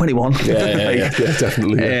Wright-Phillips is only 21. Yeah,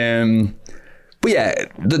 definitely. Yeah. But yeah,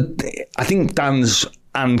 I think Dan's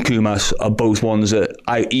and Kumas are both ones that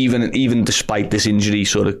I even despite this injury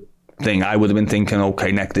sort of thing, I would have been thinking,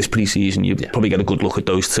 okay, this pre-season you probably get a good look at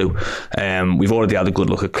those two. We've already had a good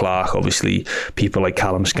look at Clark. Obviously, people like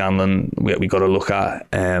Callum Scanlon we got to look at.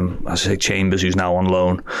 As I say, Chambers, who's now on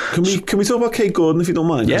loan. Can we talk about Kate Gordon, if you don't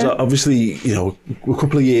mind? Yeah. Obviously, we're a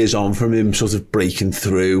couple of years on from him sort of breaking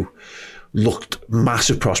through. Looked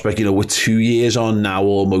massive prospect, we're 2 years on now,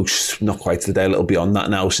 almost, not quite today, a little beyond that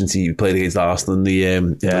now, since he played against Arsenal in the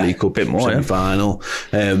League Cup semi-final.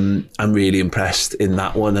 I'm really impressed in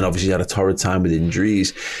that one, and obviously he had a torrid time with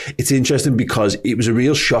injuries. It's interesting because it was a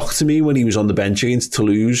real shock to me when he was on the bench against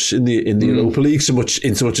Toulouse in the Europa League, so much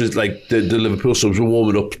as like the Liverpool subs were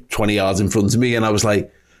warming up 20 yards in front of me, and I was like,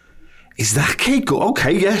 is that Kate Gordon?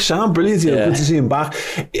 Okay, yes, Sam, brilliant, good to see him back.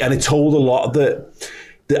 And it told a lot that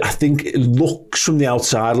I think it looks from the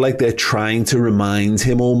outside like they're trying to remind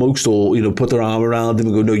him almost, or put their arm around him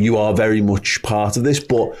and go, no, you are very much part of this.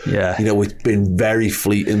 But it's been very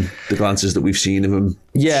fleeting, the glances that we've seen of him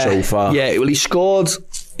so far. Yeah, well, he scored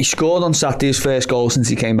on Saturday, his first goal since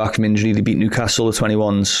he came back from injury. They beat Newcastle, the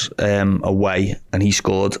 21s, away, and he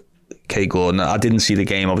scored. Kate Gordon. I didn't see the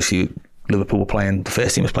game. Obviously, Liverpool were playing. The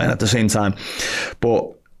first team was playing at the same time, but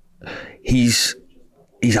he's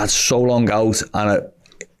had so long out, and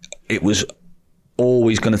it was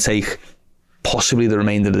always going to take possibly the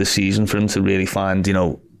remainder of the season for him to really find,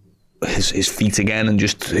 his feet again and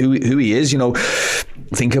just who he is.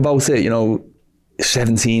 Think about it.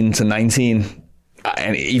 17 to 19,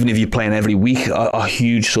 and even if you're playing every week, are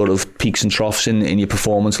huge sort of peaks and troughs in your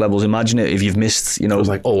performance levels. Imagine it if you've missed, It was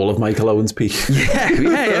like all of Michael Owen's peak.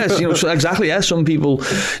 So exactly. Yeah, some people,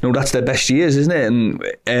 that's their best years, isn't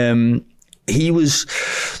it? And he was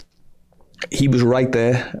right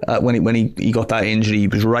there when he got that injury. He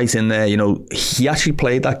was right in there. He actually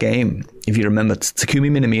played that game. If you remember,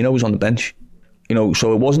 Takumi Minamino was on the bench.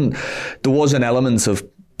 So there was an element of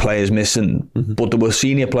players missing, but there were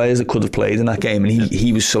senior players that could have played in that game, and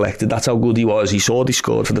he was selected. That's how good he was. He scored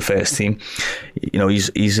for the first team.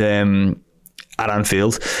 He's at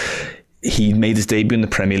Anfield. He made his debut in the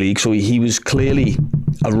Premier League, so he was clearly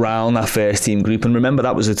around that first team group. And remember,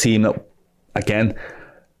 that was a team that, again,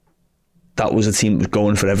 that was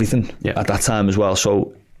going for everything at that time as well.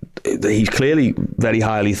 So he's clearly very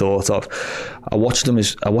highly thought of. I don't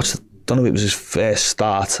know if it was his first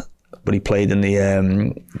start, but he played in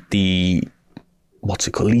the what's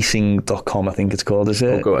it called? Leasing.com, I think it's called, is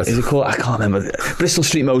it? Is it called? I can't remember. Bristol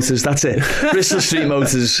Street Motors, that's it. Bristol Street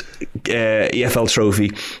Motors EFL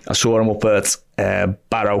trophy. I saw him up at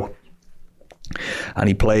Barrow, and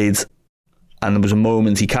he played. And there was a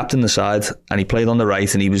moment, he captained the side and he played on the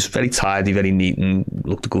right, and he was very tidy, very neat, and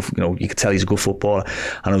looked a good, you could tell he's a good footballer.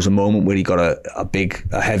 And there was a moment where he got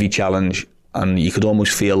a heavy challenge, and you could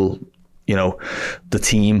almost feel, the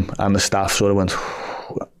team and the staff sort of went,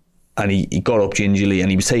 And he got up gingerly and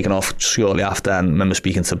he was taken off shortly after. And I remember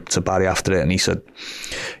speaking to Barry after it, and he said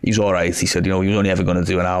he's all right. He said, he was only ever going to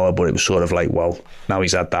do an hour, but it was sort of like, well, now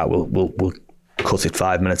he's had that, we'll cut it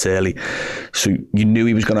 5 minutes early. So you knew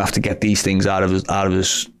he was going to have to get these things out of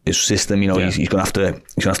his system. He's going to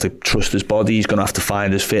have to trust his body. He's going to have to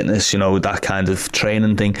find his fitness. That kind of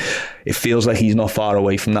training thing. It feels like he's not far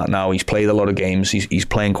away from that now. He's played a lot of games. He's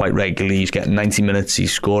playing quite regularly. He's getting 90 minutes.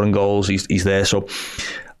 He's scoring goals. He's there. So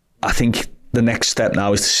I think the next step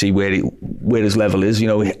now is to see where his level is.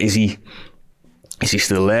 Is he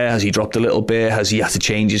still there? Has he dropped a little bit? Has he had to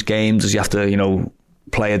change his game? Does he have to,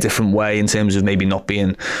 play a different way in terms of maybe not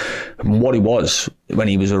being what he was when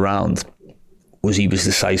he was around? He was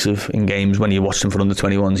decisive in games when you watched him for under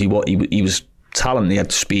 21s. He was talent, he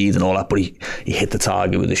had speed and all that, but he hit the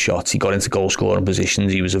target with his shots. He got into goal scoring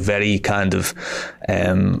positions. He was a very kind of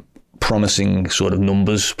promising sort of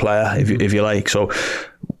numbers player, if you like. So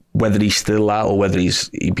whether he's still that or whether he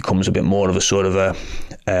becomes a bit more of a sort of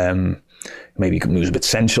a maybe he moves a bit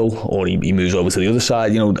central or he moves over to the other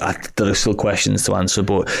side, there are still questions to answer,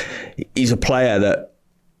 but he's a player that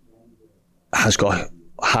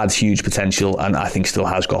had huge potential, and I think still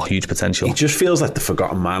has got huge potential. He just feels like the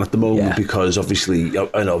forgotten man at the moment, because obviously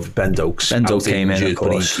I know Ben Doak came in,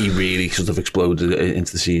 but he really sort of exploded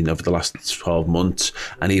into the scene over the last 12 months.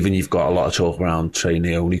 And even you've got a lot of talk around Trey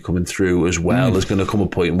Naoni coming through as well. There's going to come a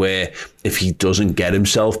point where if he doesn't get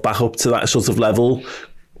himself back up to that sort of level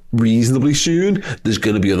reasonably soon, there's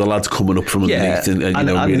going to be other lads coming up from underneath and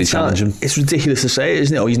really challenge him. It's ridiculous to say,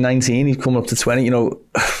 isn't it? He's 19, he's coming up to 20,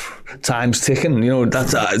 time's ticking,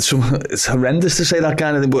 it's horrendous to say that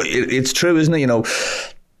kind of thing, but it's true, isn't it?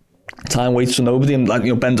 Time waits for nobody, and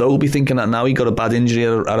Ben Doe will be thinking that now. He got a bad injury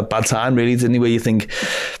at a bad time, really, didn't he? Where you think,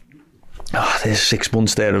 there's 6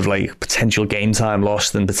 months there of like potential game time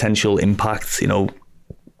lost and potential impact,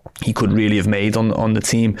 he could really have made on the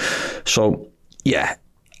team. So yeah,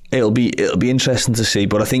 it'll be interesting to see.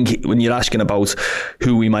 But I think when you're asking about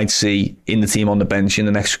who we might see in the team on the bench in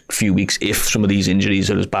the next few weeks, if some of these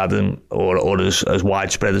injuries are as bad or as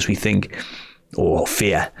widespread as we think or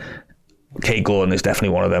fear, Kay Gordon is definitely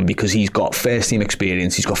one of them, because he's got first team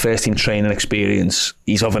experience, he's got first team training experience,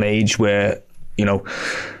 he's of an age where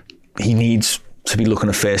he needs to be looking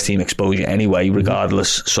at first team exposure anyway,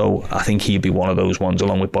 regardless. So I think he'd be one of those ones,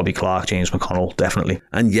 along with Bobby Clark, James McConnell, definitely.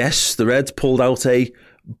 And yes, the Reds pulled out a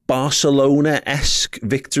Barcelona-esque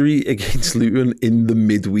victory against Luton in the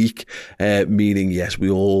midweek, meaning yes, we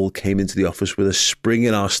all came into the office with a spring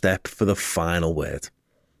in our step for the final word.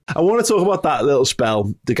 I want to talk about that little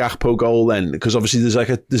spell, the Gakpo goal, then, because obviously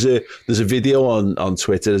there's a video on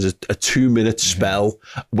Twitter. There's a 2-minute spell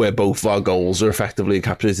where both of our goals are effectively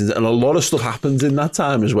encapsulated, and a lot of stuff happens in that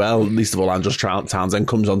time as well. Least of all, Andros Townsend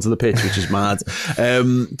comes onto the pitch, which is mad.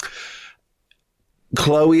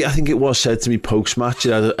 Chloe, I think it was, said to me post-match,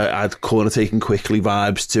 I had corner taken quickly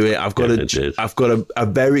vibes to it. I've got a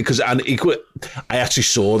very, because I actually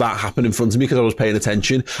saw that happen in front of me because I was paying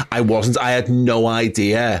attention. I had no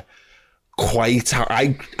idea quite how,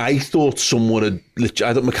 I thought someone had,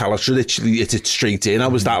 I thought McAllister literally hit it straight in. I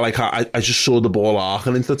was that like, I just saw the ball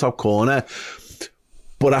arcing into the top corner.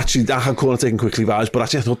 But actually, that had corner taken quickly vibes. But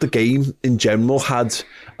actually, I thought the game in general had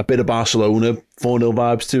a bit of Barcelona 4-0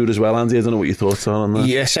 vibes to it as well, Andy. I don't know what your thoughts are on that.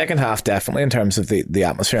 Yeah, second half definitely, in terms of the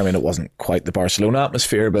atmosphere. I mean, it wasn't quite the Barcelona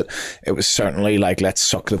atmosphere, but it was certainly like, let's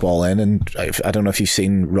suck the ball in. And I don't know if you've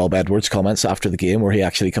seen Rob Edwards' comments after the game, where he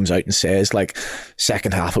actually comes out and says, like,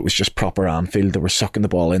 second half, it was just proper Anfield. They were sucking the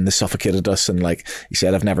ball in, they suffocated us. And like he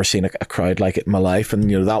said, I've never seen a crowd like it in my life.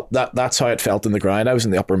 And that's how it felt in the ground. I was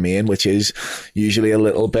in the upper main, which is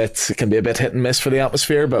usually it can be a bit hit and miss for the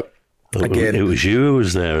atmosphere, but again, it was you who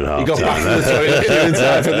was there at half. You got back to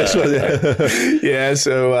the for this one, yeah.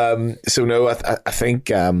 So no, I think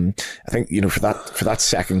for that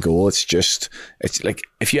second goal, it's like,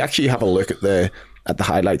 if you actually have a look at the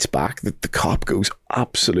highlights back, the cop goes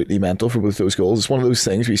absolutely mental for both those goals. It's one of those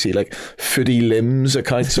things where you see like footy limbs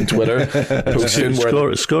accounts on Twitter posting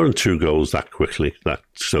scoring 2 goals that quickly, that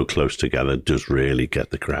so close together, does really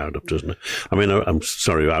get the crowd up, doesn't it? I mean, I'm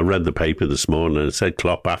sorry, I read the paper this morning and it said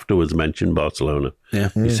Klopp afterwards mentioned Barcelona. Yeah,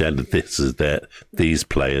 he said that this is these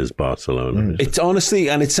players Barcelona. It's honestly,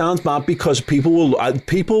 and it sounds bad because people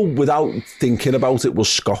without thinking about it will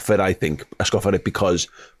scoff at it because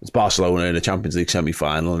it's Barcelona in a Champions League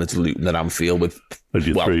semi-final and it's Luton at Anfield with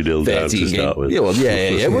 3-0 down to start with.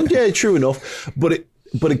 Yeah, true enough. But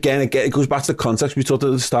again, it goes back to the context we talked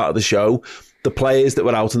at the start of the show. the players that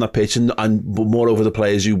were out on that pitch and moreover the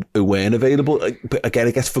players who weren't available, again,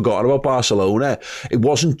 it gets forgotten about Barcelona. It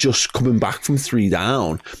wasn't just coming back from 3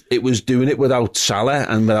 down. It was doing it without Salah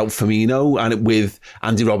and without Firmino and with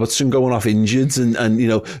Andy Robertson going off injured. And you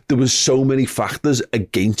know, there was so many factors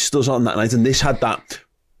against us on that night. And this had that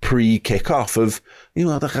pre-kickoff of, you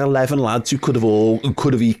know, like 11 lads who could have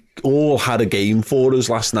all had a game for us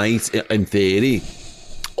last night in theory.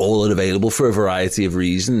 All unavailable for a variety of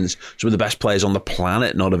reasons. Some of the best players on the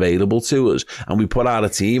planet not available to us, and we put out a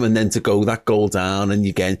team, and then to go that goal down, and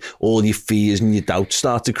again all your fears and your doubts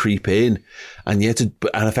start to creep in, and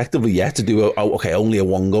effectively to do only a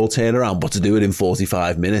 1-goal turnaround, but to do it in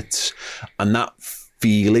 45 minutes, and that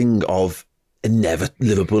feeling of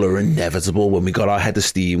Liverpool are inevitable when we got our head of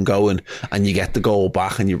steam going, and you get the goal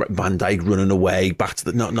back, and you Van Dijk running away back to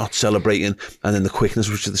the not celebrating, and then the quickness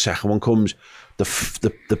which the second one comes.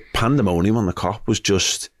 The pandemonium on the Kop was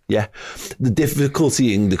just, the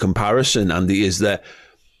difficulty in the comparison, Andy, is that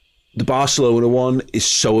the Barcelona one is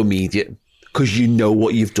so immediate because you know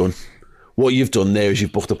what you've done. What you've done there is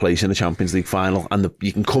you've booked a place in the Champions League final, and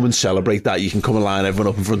you can come and celebrate that. You can come and line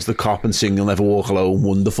everyone up in front of the Kop and sing "You'll Never Walk Alone."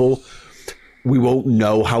 Wonderful. We won't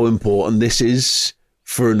know how important this is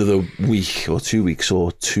for another week or 2 weeks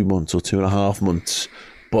or 2 months or 2.5 months.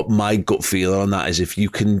 But my gut feeling on that is if you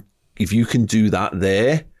can do that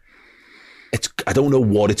there, I don't know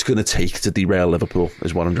what it's going to take to derail Liverpool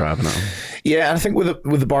is what I'm driving at. Yeah, and I think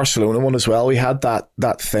with the Barcelona one as well, we had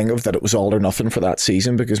that thing of that it was all or nothing for that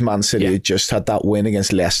season because Man City had just had that win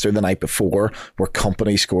against Leicester the night before where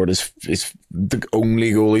Kompany scored his the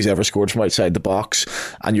only goal he's ever scored from outside the box,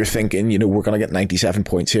 and you're thinking, you know, we're going to get 97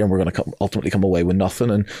 points here and we're going to ultimately come away with nothing,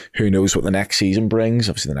 and who knows what the next season brings.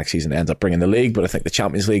 Obviously the next season ends up bringing the league, but I think the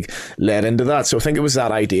Champions League led into that. So I think it was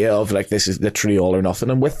that idea of like, this is literally all or nothing,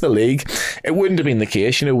 and with the league it wouldn't have been the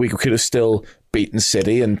case. You know, we could have still beaten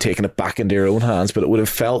City and taken it back into your own hands, but it would have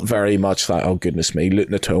felt very much like, oh goodness me,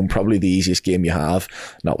 Luton at home, probably the easiest game you have,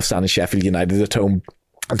 notwithstanding Sheffield United at home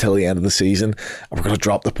until the end of the season, and we're going to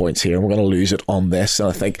drop the points here and we're going to lose it on this. And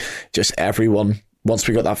I think just everyone, once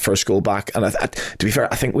we got that first goal back, and to be fair,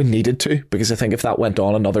 I think we needed to, because I think if that went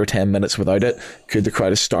on another 10 minutes without it, could the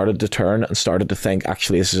crowd have started to turn and started to think,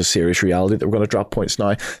 actually this is a serious reality that we're going to drop points now.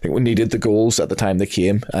 I think we needed the goals at the time they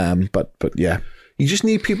came, but yeah. You just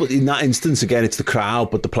need people in that instance. Again, it's the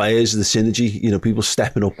crowd, but the players, the synergy, you know, people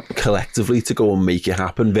stepping up collectively to go and make it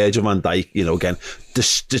happen. Virgil van Dijk, you know, again,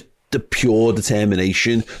 the pure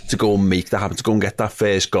determination to go and make that happen, to go and get that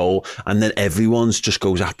first goal. And then everyone's just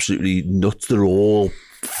goes absolutely nuts. They're all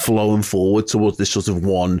flowing forward towards this sort of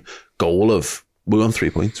one goal of, we want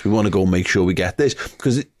 3 points. We want to go and make sure we get this.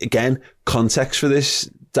 Because again, context for this,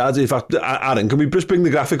 Dad, in fact, Aaron, can we just bring the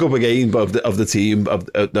graphic up again of the team of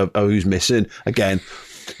who's missing? Again,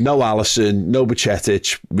 no Alisson, no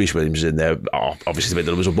Bajcetic, Reece Williams is in there, obviously the bit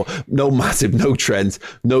that was up, but no Matip, no Trent,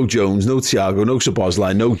 no Jones, no Thiago, no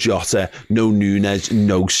Szoboszlai, no Jota, no Núñez,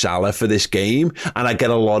 no Salah for this game. And I get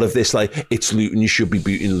a lot of this, like, it's Luton, you should be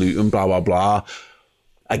beating Luton, blah, blah, blah.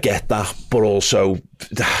 I get that, but also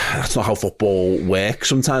that's not how football works.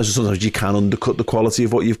 Sometimes you can undercut the quality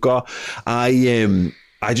of what you've got.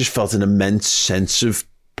 I just felt an immense sense of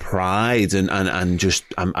pride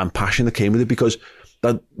and passion that came with it, because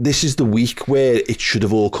this is the week where it should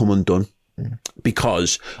have all come undone.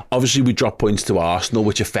 Because obviously we dropped points to Arsenal,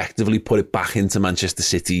 which effectively put it back into Manchester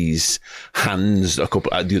City's hands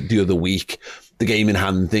the other week. The game in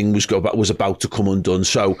hand thing was about to come undone.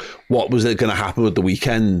 So what was going to happen with the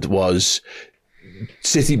weekend was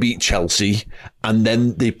City beat Chelsea, and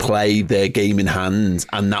then they play their game in hand,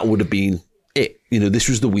 and that would have been it. You know, this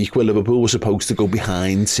was the week where Liverpool was supposed to go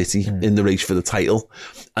behind City in the race for the title.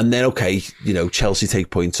 And then, okay, you know, Chelsea take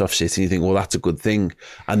points off City. You think, well, that's a good thing.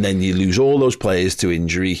 And then you lose all those players to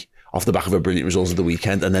injury off the back of a brilliant result of the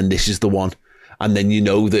weekend. And then this is the one. And then you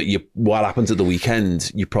know that what happens at the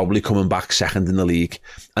weekend, you're probably coming back second in the league.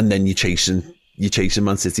 And then you're chasing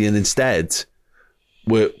Man City. And instead,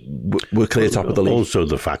 we're clear top of the league. Also,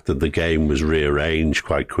 the fact that the game was rearranged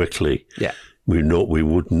quite quickly. Yeah. We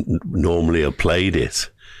wouldn't normally have played it,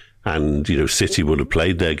 and you know, City would have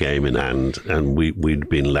played their game in hand, and we'd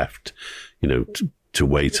been left, you know, to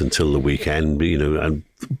wait until the weekend, you know, and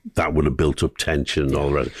that would have built up tension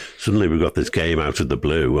already. Suddenly we've got this game out of the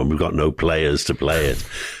blue, and we've got no players to play it,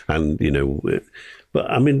 and you know, but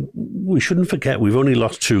I mean, we shouldn't forget we've only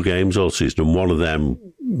lost 2 games all season, and one of them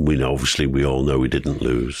we all know we didn't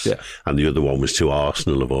lose, and the other one was to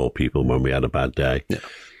Arsenal of all people when we had a bad day. Yeah.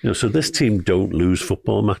 You know, so this team don't lose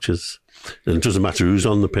football matches. And it doesn't matter who's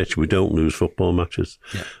on the pitch, we don't lose football matches.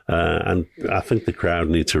 Yeah. And I think the crowd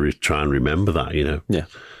need to try and remember that, you know. Yeah.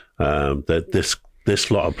 that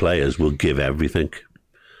this lot of players will give everything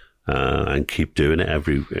and keep doing it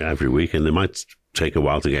every week, and they might take a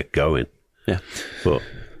while to get going. Yeah, but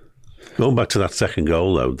going back to that second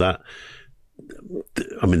goal, though,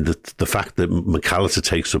 the fact that McAllister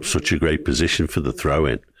takes up such a great position for the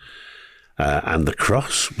throw-in, and the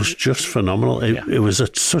cross was just phenomenal. It was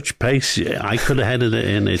at such pace. I could have headed it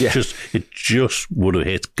in. It just would have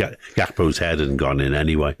hit Gakpo's head and gone in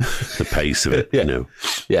anyway. The pace of it,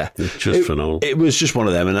 it's just phenomenal. It was just one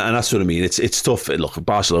of them, and that's what I mean. It's tough. Look,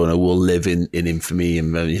 Barcelona will live in infamy,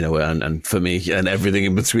 and and for me, and everything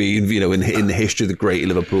in between. In the history of the great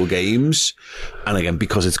Liverpool games, and again,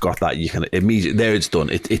 because it's got that, you can immediately there. It's done.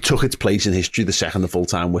 It took its place in history the second the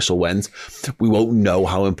full-time whistle went. We won't know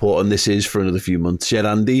how important this is for another few months yet,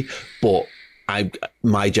 Andy, but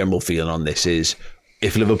my general feeling on this is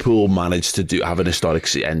if Liverpool manage to have an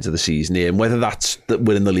historic end to the season here, and whether that's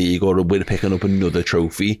winning the league or we're picking up another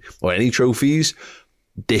trophy or any trophies,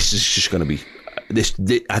 this is just going to be this.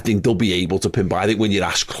 I think they'll be able to pin by. I think when you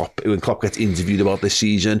ask Klopp, when Klopp gets interviewed about this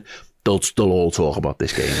season, they'll all talk about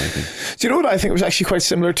this game, I think. Do you know what I think was actually quite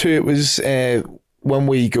similar to? It was when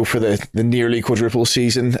we go for the nearly quadruple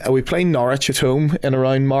season, we play Norwich at home in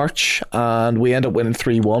around March, and we end up winning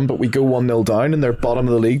 3-1, but we go 1-0 down, and they're bottom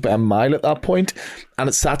of the league by a mile at that point. And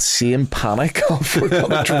it's that same panic of we're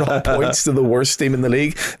going to drop points to the worst team in the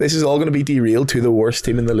league. This is all going to be derailed to the worst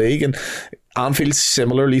team in the league. And Anfield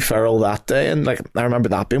similarly feral that day, and I remember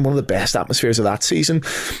that being one of the best atmospheres of that season.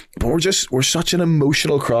 But we're such an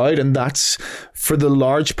emotional crowd, and that's, for the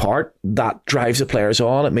large part, that drives the players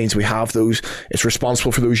on. It means we have those, it's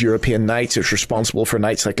responsible for those European nights, it's responsible for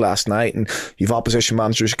nights like last night, and you've opposition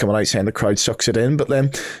managers coming out saying the crowd sucks it in. But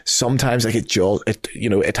then sometimes it has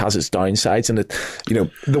its downsides, and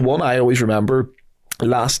the one I always remember,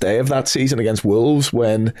 last day of that season against Wolves,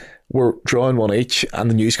 when we're drawing one each and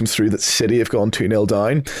the news comes through that City have gone 2-0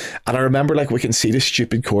 down, and I remember we can see this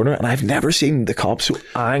stupid corner, and I've never seen the cops so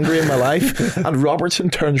angry in my life, and Robertson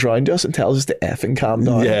turns round to us and tells us to effing calm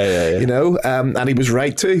down. And he was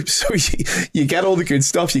right too. So you get all the good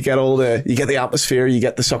stuff, you get the atmosphere, you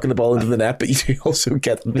get the sucking the ball into the net, but you do also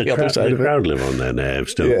get the other side of it. The crowd live on their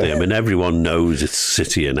nerves, don't they? I mean, everyone knows it's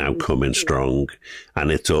City are now coming strong,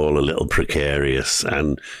 and it's all a little precarious,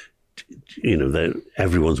 and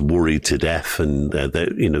everyone's worried to death, and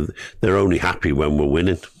they're only happy when we're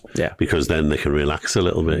winning. Yeah, because then they can relax a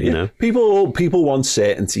little bit. People want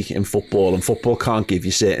certainty in football, and football can't give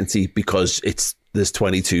you certainty because there's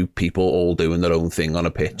 22 people all doing their own thing on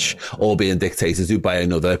a pitch, all being dictated to by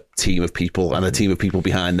another team of people and a team of people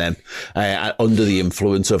behind them, under the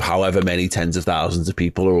influence of however many tens of thousands of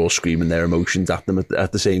people are all screaming their emotions at them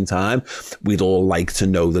at the same time. We'd all like to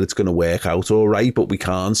know that it's going to work out all right, but we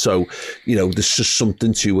can't. So, there's just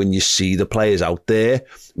something to when you see the players out there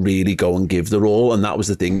really go and give their all, and that was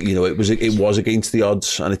the thing. It was against the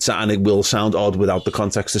odds, and it will sound odd without the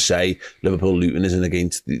context to say Liverpool-Luton isn't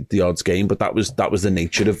against the odds game, but that was the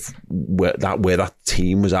nature of where that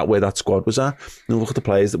team was at, where that squad was at. Look at the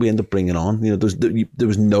players that we end up bringing on. There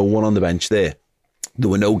was no one on the bench there. There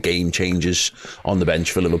were no game changers on the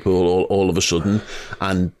bench for Liverpool all of a sudden,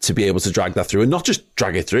 and to be able to drag that through, and not just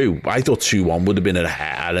drag it through. I thought 2-1 would have been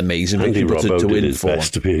an amazing victory, but to win 4-1.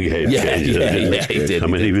 Best to be a game changer. He did. I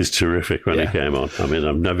mean, he was terrific when he came on. I mean,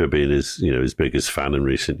 I've never been his biggest fan in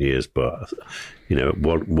recent years, but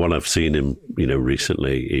what I've seen him,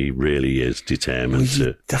 recently, he really is determined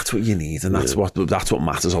to. That's what you need, and that's what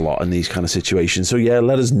matters a lot in these kind of situations. So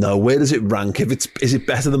let us know, where does it rank? Is it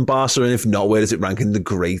better than Barca, and if not, where does it rank in the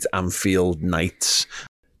great Anfield nights?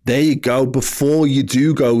 There you go. Before you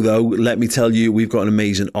do go, though, let me tell you, we've got an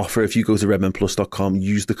amazing offer. If you go to redmenplus.com,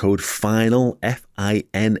 use the code FINAL,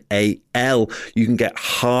 FINAL, you can get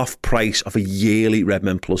half price of a yearly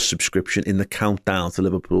Redmen Plus subscription in the countdown to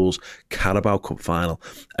Liverpool's Carabao Cup final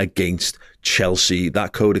against Chelsea.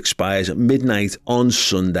 That code expires at midnight on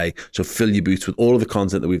Sunday, so fill your boots with all of the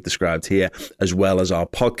content that we've described here, as well as our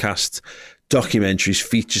podcasts, documentaries,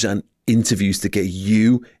 features and interviews to get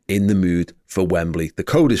you in the mood for Wembley. The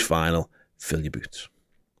code is FINAL. Fill your boots.